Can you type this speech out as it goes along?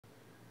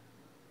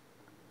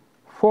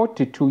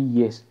42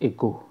 years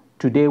ago,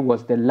 today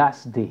was the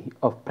last day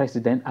of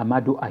President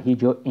Ahmadou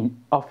Ahidjo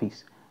in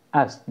office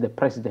as the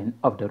President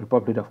of the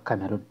Republic of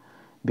Cameroon,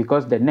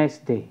 because the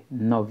next day,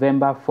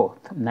 November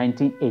 4th,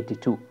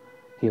 1982,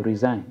 he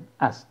resigned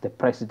as the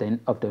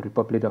President of the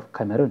Republic of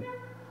Cameroon.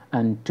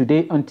 And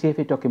today on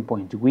TFA Talking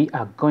Point, we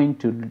are going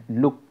to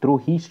look through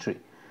history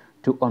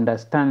to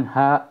understand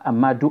how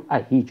Ahmadou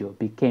Ahidjo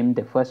became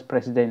the first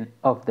President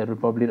of the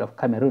Republic of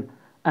Cameroon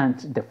and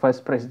the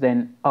first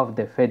President of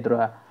the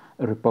Federal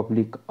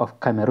Republic of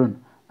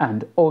Cameroon,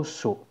 and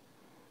also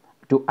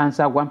to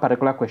answer one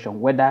particular question,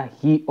 whether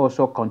he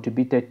also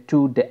contributed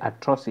to the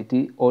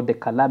atrocity or the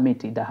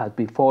calamity that has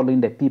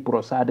befallen the people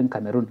of Southern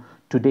Cameroon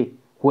today,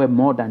 where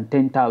more than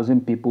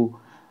 10,000 people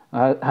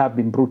have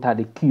been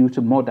brutally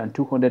killed, more than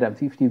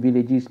 250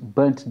 villages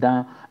burnt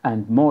down,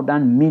 and more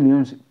than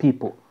millions of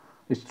people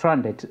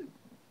stranded,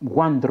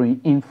 wandering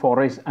in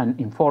forests and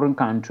in foreign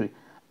countries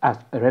as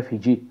a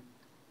refugee.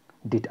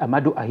 Did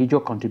Ahmadou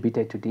Ahidjo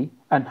contribute to this?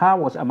 And how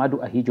was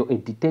Ahmadou Ahidjo a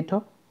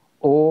dictator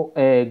or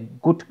a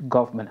good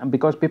government? And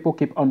because people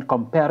keep on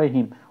comparing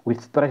him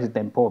with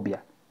President Paul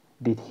Biya,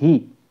 did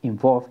he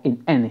involve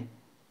in any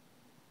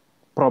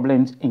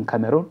problems in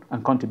Cameroon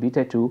and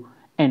contributed to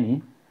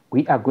any?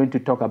 We are going to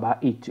talk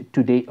about it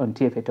today on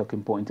TFA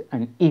Talking Point.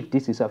 And if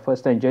this is our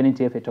first time joining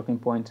TFA Talking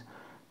Point,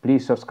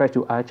 please subscribe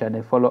to our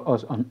channel, follow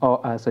us on all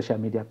our social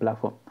media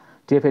platforms.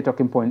 TFA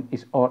Talking Point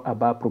is all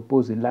about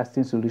proposing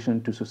lasting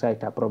solutions to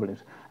societal problems.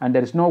 And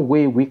there is no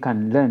way we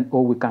can learn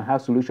or we can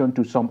have solutions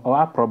to some of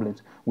our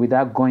problems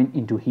without going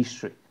into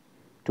history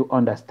to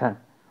understand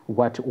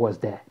what was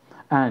there.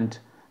 And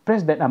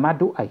President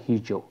Ahmadou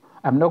Ahidjo,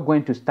 I'm not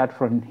going to start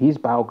from his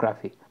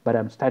biography, but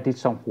I'm starting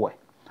somewhere.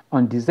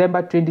 On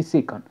December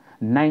 22nd,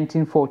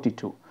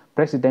 1942,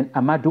 President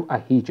Ahmadou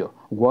Ahidjo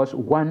was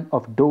one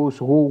of those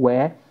who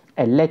were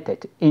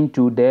elected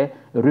into the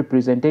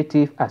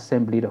Representative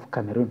Assembly of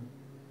Cameroon,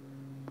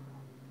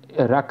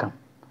 Rakam.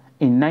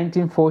 In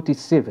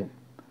 1947,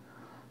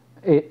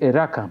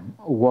 Rakam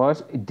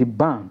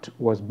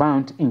was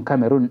bound in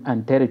Cameroon,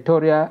 and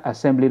Territorial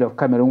Assembly of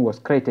Cameroon was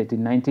created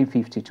in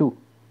 1952.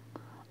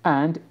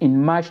 And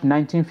in March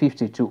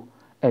 1952,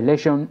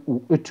 election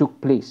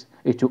took place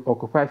to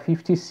occupy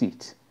 50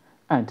 seats,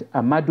 and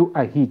Ahmadou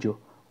Ahidjo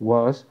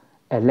was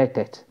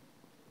elected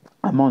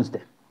amongst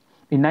them.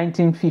 In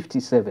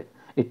 1957,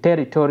 a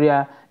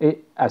Territorial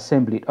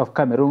Assembly of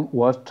Cameroon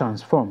was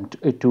transformed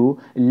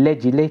to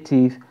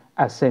Legislative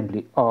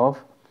Assembly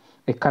of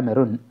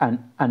Cameroon, and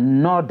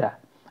another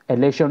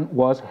election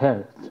was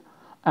held,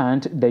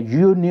 and the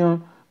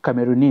Union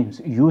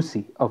Cameroonese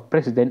UC of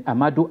President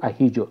Ahmadou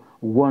Ahidjo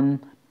won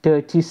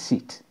 30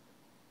 seats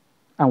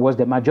and was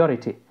the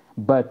majority,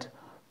 but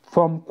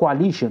formed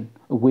coalition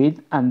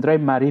with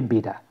André-Marie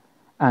Mbida,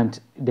 and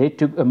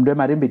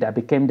André-Marie Mbida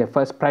became the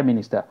first Prime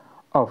Minister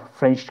of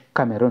French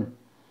Cameroon,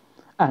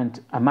 and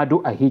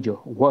Ahmadou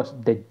Ahidjo was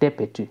the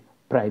Deputy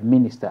Prime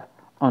Minister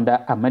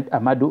under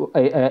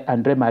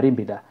André-Marie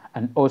Mbida,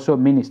 and also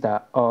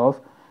Minister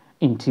of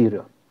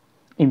Interior.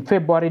 In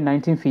February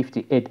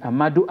 1958,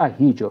 Ahmadou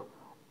Ahidjo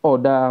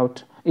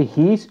ordered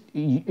his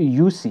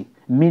UC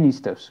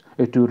ministers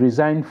to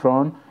resign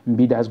from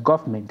Mbida's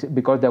government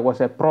because there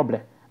was a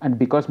problem, and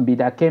because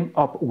Mbida came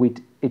up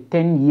with a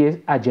 10-year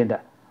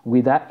agenda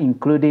without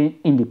including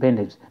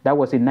independence. That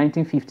was in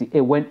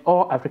 1958 when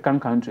all African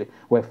countries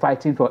were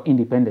fighting for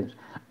independence.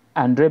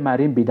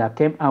 André-Marie Mbida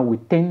came out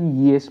with 10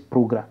 years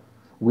program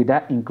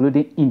without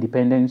including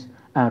independence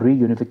and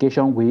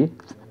reunification with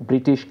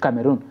British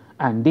Cameroon.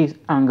 And this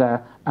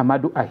angered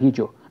Ahmadou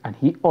Ahidjo, and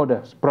he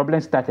orders,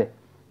 problems started,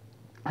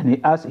 and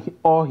he asked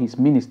all his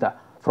ministers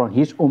from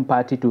his own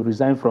party to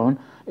resign from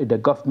the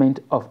government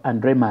of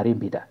André-Marie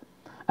Mbida.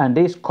 And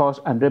this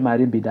caused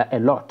André-Marie Mbida a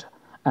lot,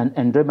 and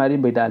André-Marie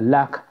Mbida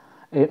lacked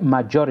a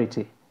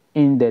majority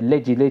in the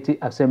Legislative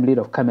Assembly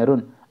of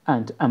Cameroon,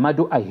 and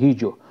Ahmadou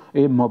Ahidjo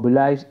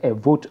mobilized a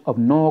vote of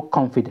no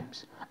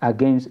confidence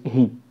against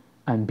him,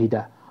 and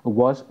Mbida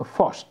was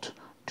forced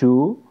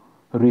to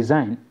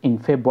resign in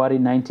February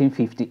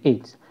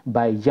 1958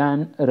 by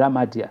Jean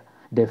Ramadia,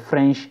 the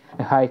French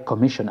High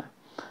Commissioner.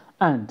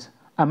 And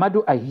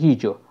Ahmadou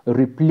Ahidjo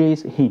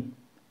replaced him,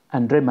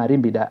 André-Marie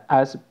Mbida,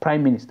 as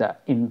Prime Minister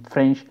in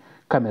French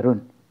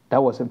Cameroon.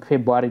 That was in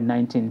February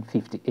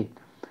 1958.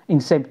 In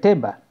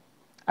September,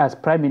 as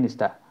Prime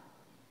Minister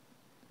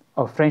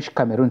of French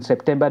Cameroon,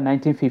 September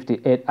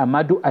 1958,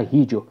 Ahmadou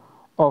Ahidjo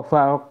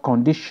offered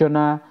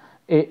conditional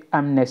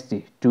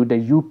amnesty to the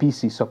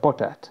UPC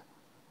supporters,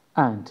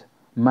 and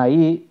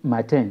Maï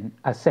Martin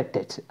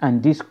accepted,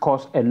 and this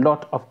caused a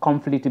lot of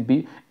conflict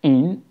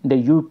in the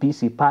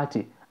UPC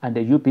party, and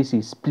the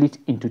UPC split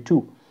into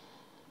two.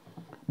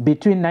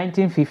 Between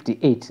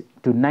 1958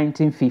 to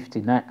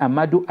 1959,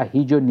 Ahmadou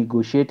Ahidjo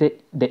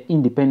negotiated the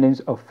independence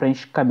of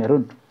French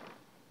Cameroon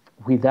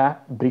with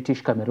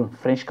British Cameroon,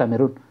 French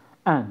Cameroon.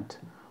 And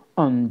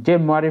on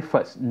January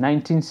 1st,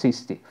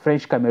 1960,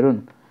 French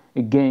Cameroon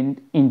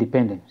gained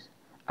independence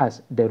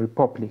as the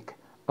Republic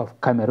of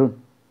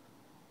Cameroon,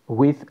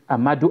 with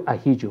Ahmadou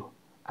Ahidjo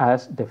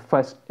as the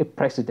first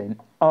president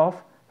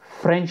of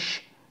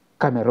French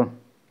Cameroon.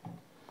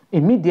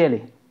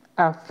 Immediately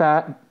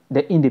after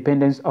the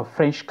independence of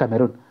French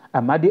Cameroon,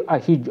 Ahmadou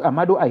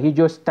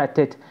Ahidjo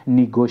started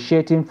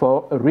negotiating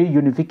for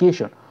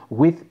reunification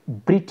with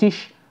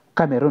British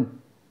Cameroon.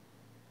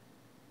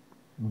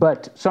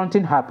 But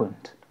something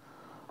happened.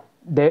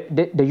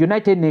 The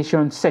United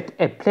Nations set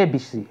a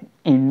plebiscite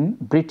in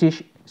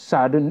British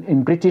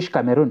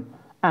Cameroon,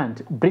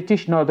 and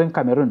British Northern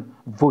Cameroon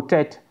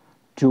voted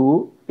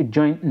to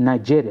join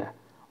Nigeria,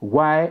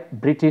 while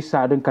British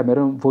Southern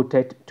Cameroon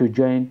voted to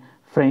join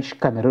French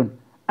Cameroon.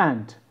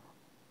 And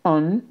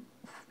on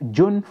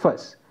June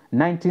 1st,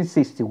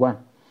 1961,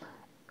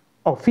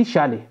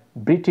 officially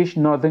British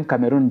Northern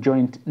Cameroon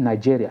joined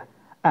Nigeria,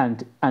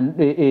 and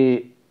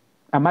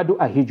Ahmadou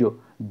Ahidjo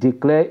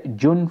declared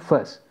June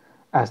 1st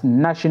as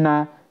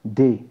National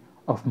Day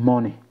of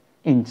Mourning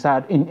in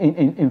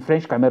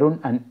French Cameroon,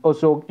 and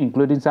also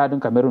including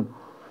Southern Cameroon.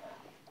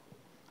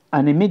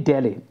 And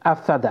immediately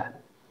after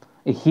that,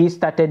 he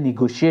started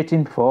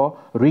negotiating for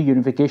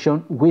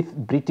reunification with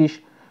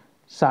British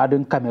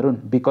Southern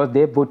Cameroon because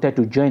they voted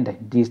to join them.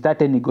 They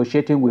started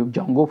negotiating with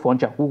Django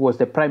Foncha, who was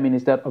the Prime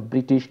Minister of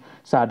British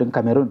Southern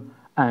Cameroon.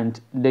 And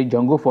the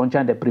Django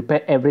Foncha, they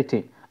prepared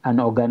everything and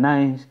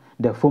organized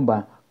the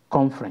Fumba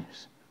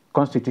Conference,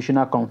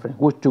 Constitutional Conference,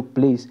 which took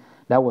place,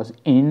 that was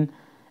in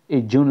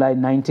July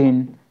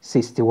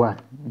 1961.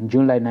 In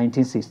July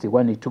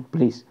 1961, it took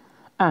place.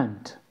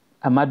 And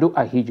Ahmadou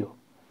Ahidjo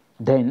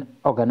then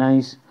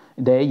organized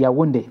the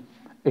Yaoundé,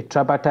 a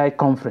tripartite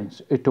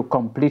conference to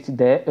complete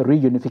the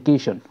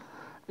reunification,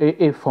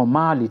 a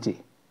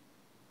formality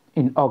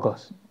in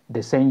August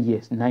the same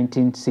year,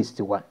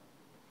 1961.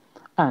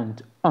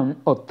 And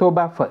on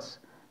October 1st,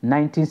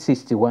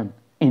 1961,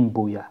 in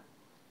Buea,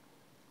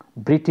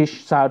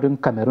 British Southern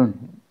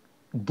Cameroon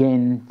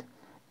gained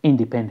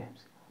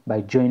independence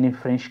by joining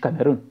French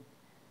Cameroon.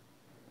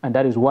 And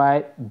that is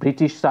why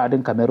British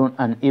Southern Cameroon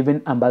and even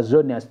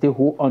Ambazonia still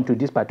hold on to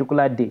this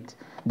particular date,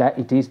 that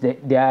it is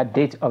their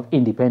date of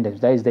independence.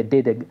 That is the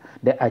day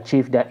they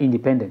achieved their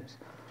independence.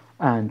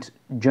 And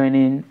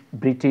joining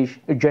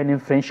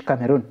French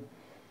Cameroon.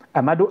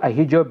 Ahmadou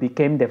Ahidjo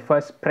became the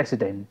first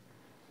president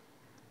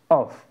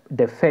of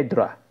the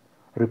Federal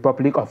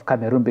Republic of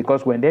Cameroon,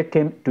 because when they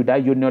came to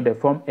that union, they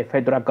formed a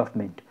federal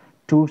government,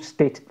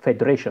 two-state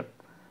federation,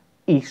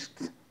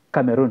 East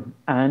Cameroon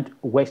and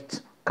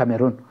West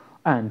Cameroon.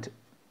 And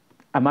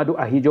Ahmadou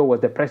Ahidjo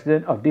was the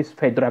president of this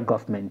federal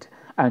government,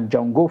 and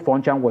Django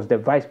Foncha was the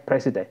vice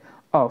president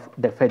of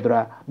the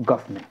federal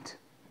government.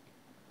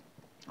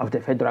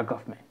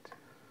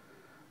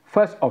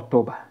 1st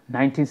October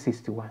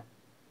 1961.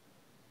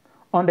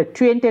 On the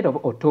 20th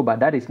of October,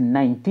 that is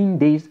 19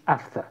 days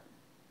after,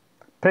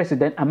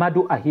 President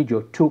Ahmadou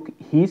Ahidjo took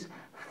his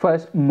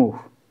first move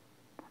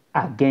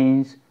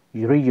against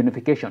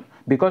reunification.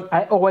 Because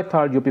I always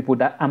told you people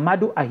that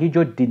Ahmadou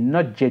Ahidjo did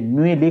not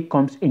genuinely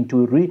come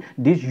into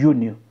this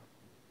union.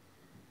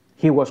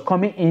 He was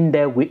coming in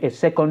there with a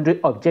secondary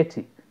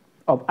objective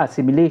of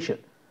assimilation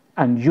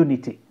and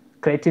unity,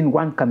 creating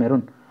one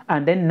Cameroon.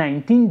 And then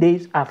 19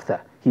 days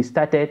after, he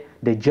started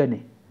the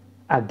journey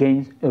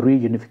against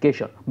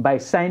reunification by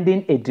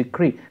signing a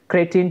decree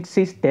creating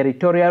 6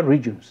 territorial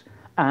regions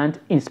and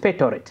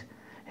inspectorate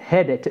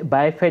headed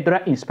by a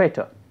federal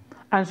inspector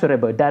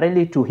answerable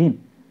directly to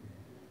him.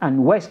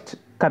 And West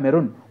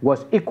Cameroon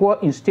was equal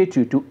in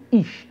stature to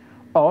each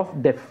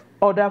of the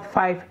other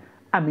 5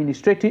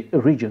 administrative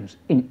regions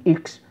in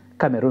East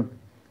Cameroon.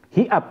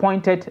 He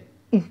appointed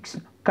East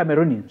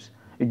Cameroonians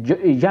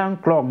Jean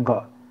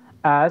Klonga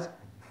as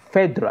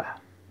federal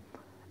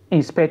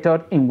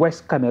inspector in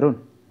West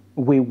Cameroon,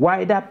 with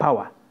wider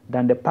power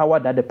than the power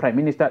that the Prime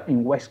Minister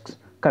in West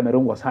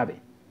Cameroon was having.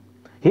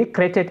 He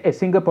created a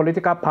single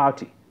political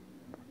party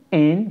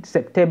in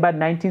September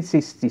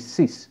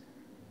 1966,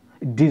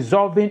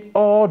 dissolving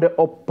all the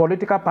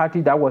political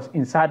parties that was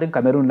in Southern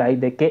Cameroon, like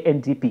the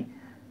KNDP.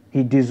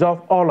 He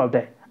dissolved all of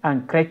them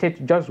and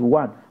created just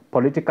one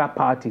political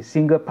party,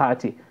 single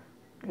party,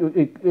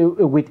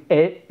 with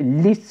a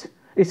list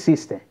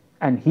system.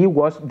 And he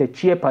was the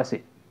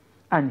chairperson.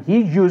 And he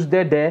used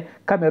the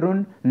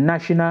Cameroon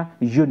National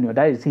Union,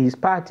 that is his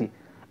party,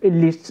 a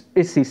list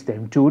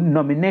system to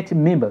nominate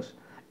members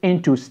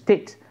into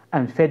state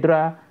and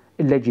federal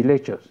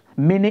legislatures.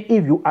 Meaning,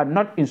 if you are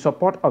not in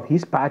support of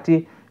his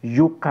party,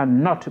 you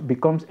cannot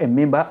become a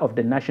member of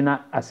the National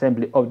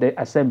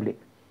Assembly,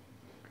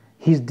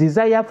 His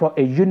desire for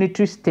a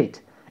unitary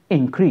state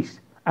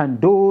increased,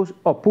 and those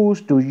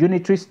opposed to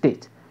unitary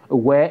state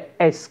were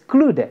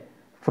excluded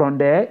from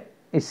the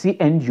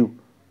CNU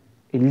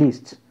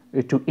list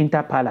to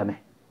enter parliament.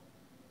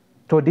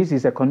 So this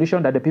is a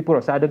condition that the people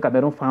of Southern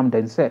Cameroon found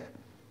themselves.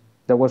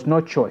 There was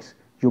no choice.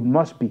 You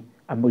must be,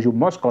 and you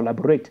must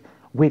collaborate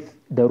with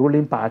the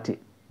ruling party,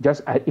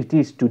 just as it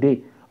is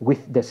today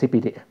with the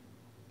CPD.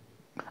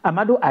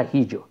 Ahmadou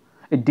Ahidjo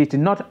did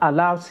not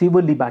allow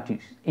civil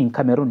liberties in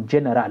Cameroon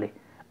generally,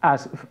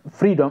 as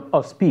freedom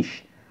of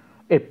speech,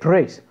 a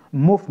press,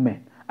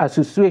 movement,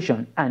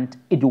 association, and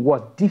it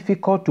was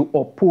difficult to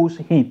oppose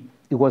him.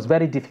 It was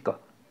very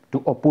difficult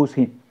to oppose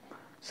him.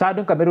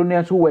 Southern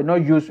Cameroonians who were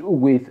not used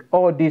with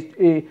all these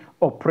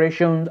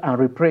oppressions and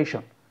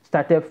repression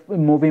started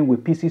moving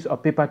with pieces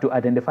of paper to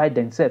identify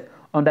themselves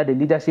under the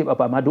leadership of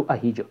Ahmadou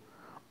Ahidjo.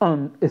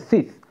 On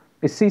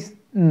 6th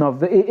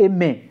of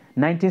May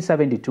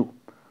 1972,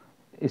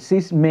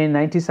 6 May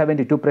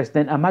 1972,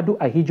 President Ahmadou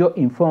Ahidjo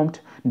informed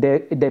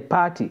the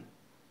party,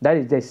 that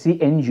is the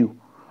CNU,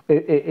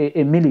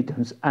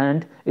 militants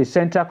and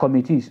central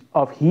committees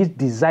of his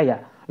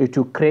desire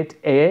to create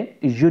a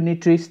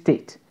unitary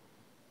state,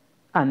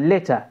 and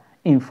later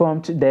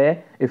informed the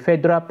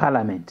federal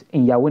parliament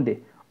in Yaoundé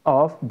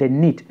of the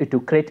need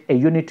to create a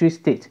unitary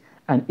state,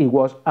 and it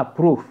was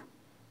approved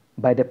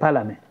by the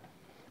parliament.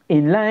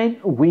 In line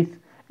with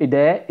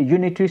the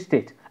unitary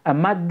state,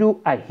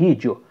 Ahmadou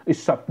Ahidjo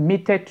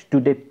submitted to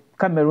the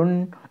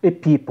Cameroon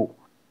people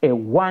a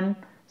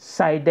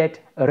one-sided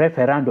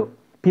referendum.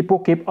 People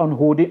keep on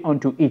holding on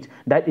to it,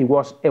 that it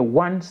was a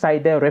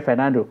one-sided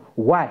referendum.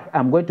 Why?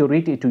 I'm going to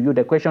read it to you,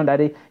 the question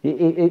that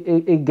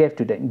it gave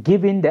to them.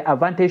 Given the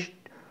advantage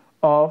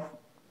of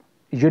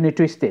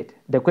unitary state,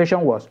 the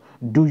question was,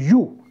 do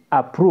you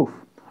approve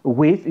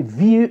with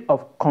view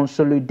of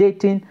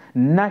consolidating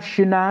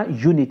national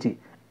unity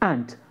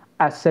and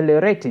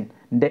accelerating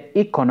the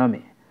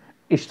economic,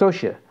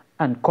 social,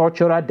 and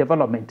cultural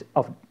development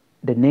of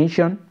the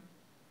nation?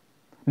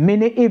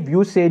 Meaning, if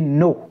you say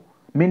no,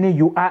 meaning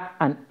you are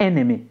an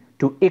enemy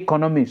to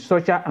economic,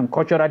 social, and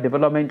cultural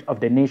development of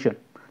the nation.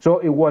 So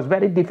it was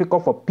very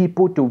difficult for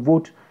people to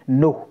vote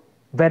no,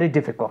 very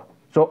difficult.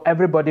 So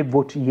everybody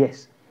voted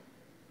yes,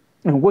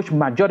 in which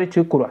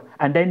majority could,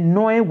 and then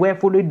knowing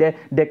wherefully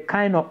the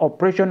kind of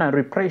oppression and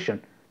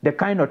repression, the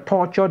kind of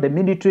torture the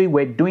military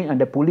were doing and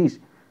the police,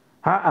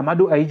 how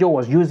Ahmadou Ahidjo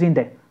was using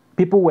them.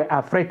 People were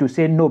afraid to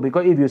say no,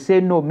 because if you say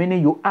no,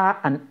 meaning you are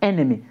an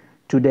enemy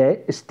to the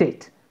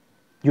state.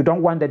 You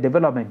don't want the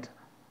development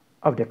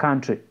of the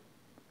country.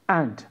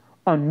 And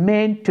on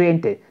May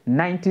 20,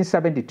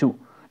 1972,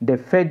 the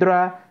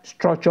federal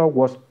structure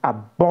was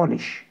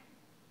abolished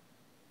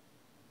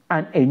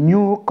and a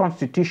new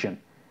constitution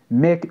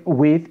made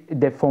with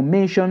the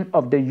formation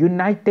of the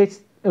United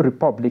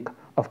Republic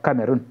of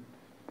Cameroon.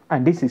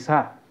 And this is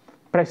how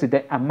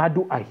President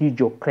Ahmadou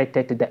Ahidjo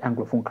created the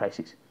Anglophone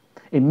crisis.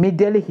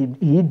 Immediately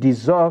he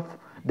dissolved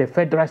the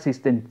federal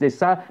system.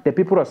 The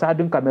people of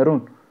Southern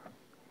Cameroon,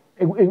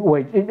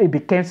 it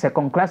became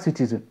second-class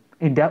citizens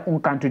in their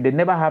own country. They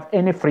never have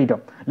any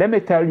freedom. Let me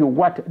tell you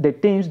what the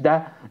things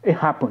that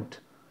happened,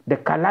 the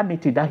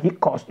calamity that he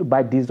caused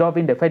by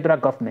dissolving the federal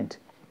government.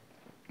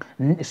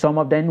 Some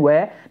of them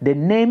were, the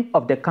name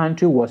of the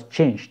country was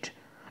changed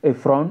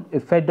from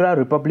Federal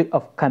Republic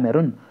of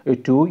Cameroon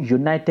to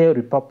United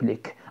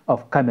Republic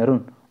of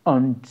Cameroon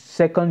on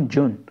 2nd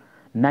June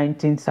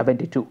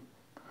 1972.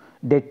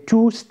 The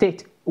two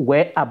states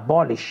were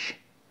abolished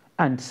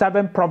and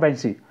 7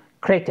 provinces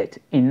created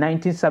in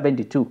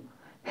 1972,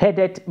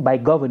 headed by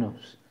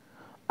governors,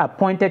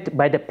 appointed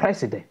by the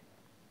president.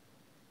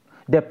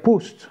 The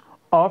post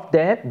of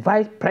the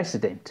vice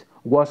president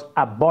was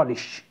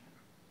abolished.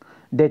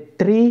 The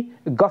 3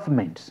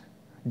 governments,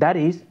 that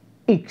is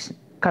East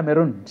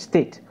Cameroon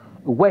State,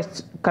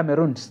 West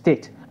Cameroon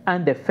State,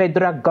 and the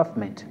federal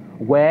government,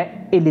 were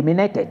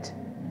eliminated.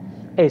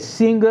 A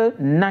single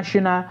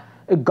national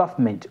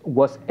government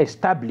was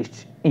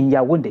established in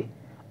Yaoundé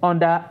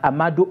under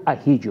Ahmadou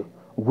Ahidjo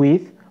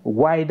with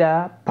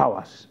wider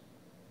powers.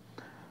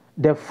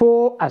 The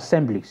 4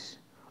 assemblies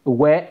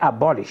were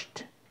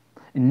abolished,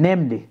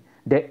 namely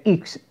the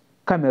East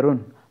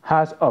Cameroon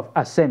House of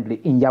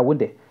Assembly in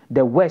Yaoundé,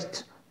 the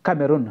West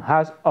Cameroon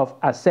House of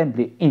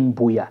Assembly in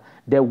Buea,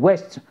 the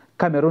West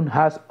Cameroon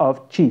House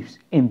of Chiefs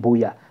in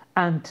Buea,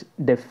 and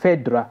the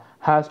Federal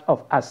House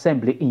of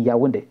Assembly in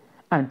Yaoundé.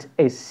 And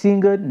a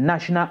single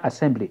National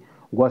Assembly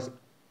was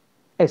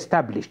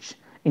established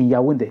in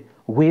Yaoundé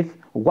with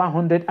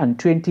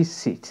 120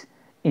 seats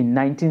in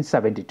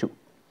 1972.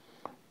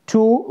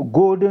 2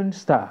 golden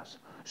stars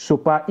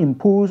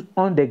superimposed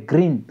on the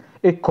green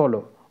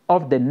color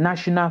of the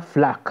national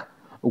flag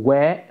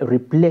were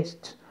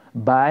replaced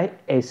by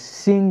a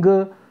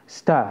single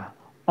star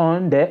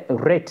on the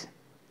red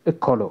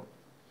color.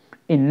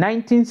 In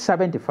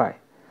 1975,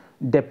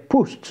 the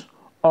post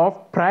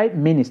of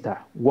Prime Minister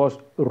was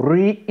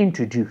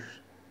reintroduced.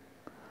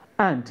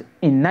 And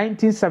in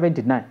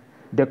 1979,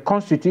 the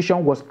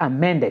Constitution was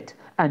amended,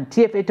 and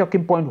TFA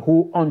Talking Point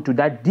hold on to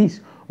that this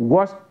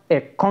was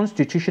a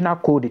constitutional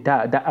coup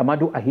d'etat that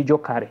Ahmadou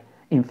Ahidjo carried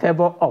in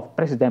favor of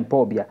President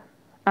Paul Biya.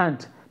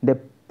 And the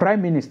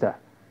Prime Minister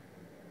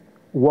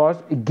was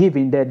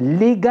given the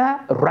legal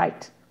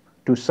right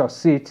to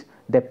succeed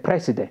the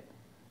president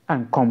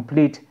and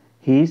complete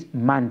his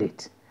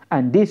mandate.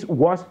 And this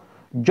was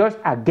just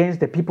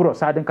against the people of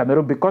Southern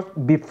Cameroon, because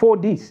before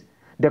this,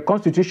 the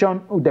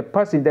constitution, the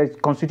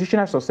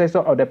constitutional successor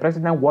of the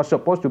president was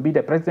supposed to be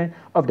the president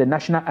of the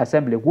National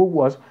Assembly, who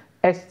was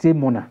St.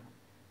 Mona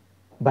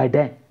by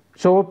then.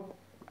 So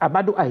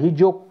Ahmadou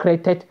Ahidjo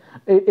created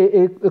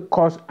a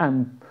cause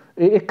and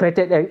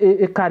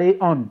carried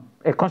on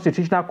a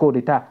constitutional coup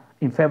d'etat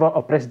in favor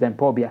of President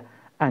Paul Biya,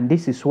 and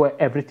this is where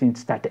everything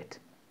started.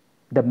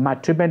 the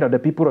maltreatment of the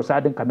people of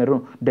Southern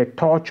Cameroon, the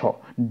torture,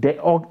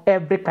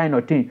 every kind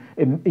of thing.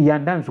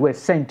 Yandans were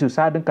sent to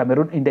Southern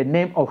Cameroon in the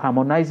name of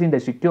harmonizing the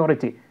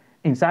security.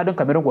 In Southern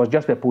Cameroon was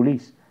just the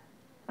police.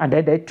 And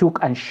then they took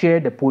and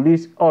shared the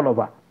police all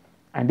over.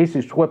 And this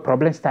is where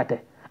problems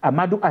started.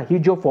 Ahmadou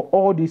Ahidjo, for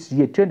all these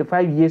years,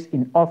 25 years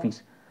in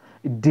office,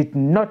 did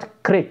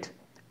not create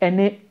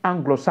any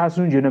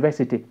Anglo-Saxon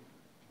university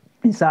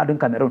in Southern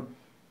Cameroon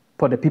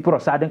for the people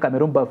of Southern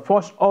Cameroon, but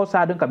forced all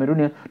Southern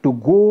Cameroonians to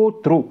go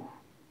through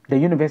the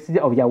University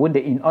of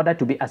Yaoundé in order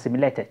to be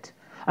assimilated.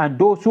 And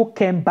those who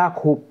came back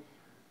home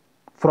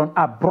from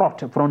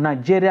abroad, from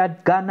Nigeria,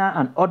 Ghana,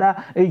 and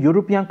other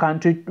European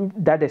countries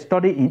that they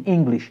study in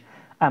English,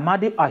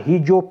 Ahmadou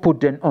Ahidjo put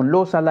them on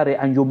low salary,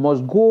 and you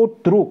must go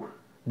through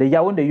the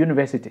Yaoundé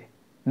University,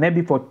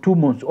 maybe for 2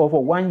 months or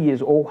for 1 year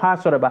or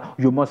howsoever.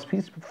 You must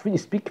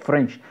speak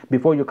French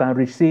before you can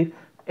receive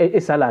a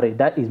salary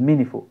that is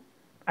meaningful.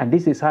 And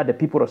this is how the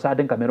people of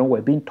Southern Cameroon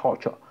were being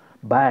tortured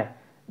by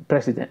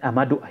President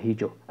Ahmadou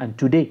Ahidjo. And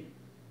today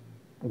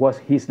was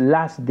his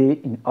last day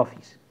in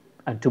office.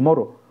 And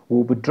tomorrow we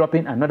will be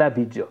dropping another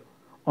video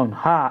on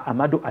how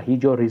Ahmadou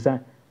Ahidjo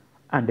resigned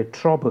and the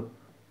trouble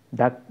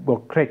that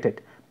was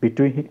created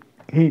between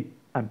him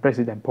and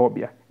President Paul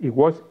Biya. It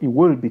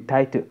will be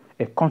titled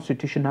A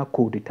Constitutional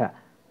Coup d'etat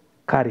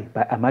carried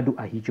by Ahmadou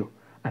Ahidjo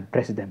and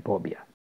President Paul Biya.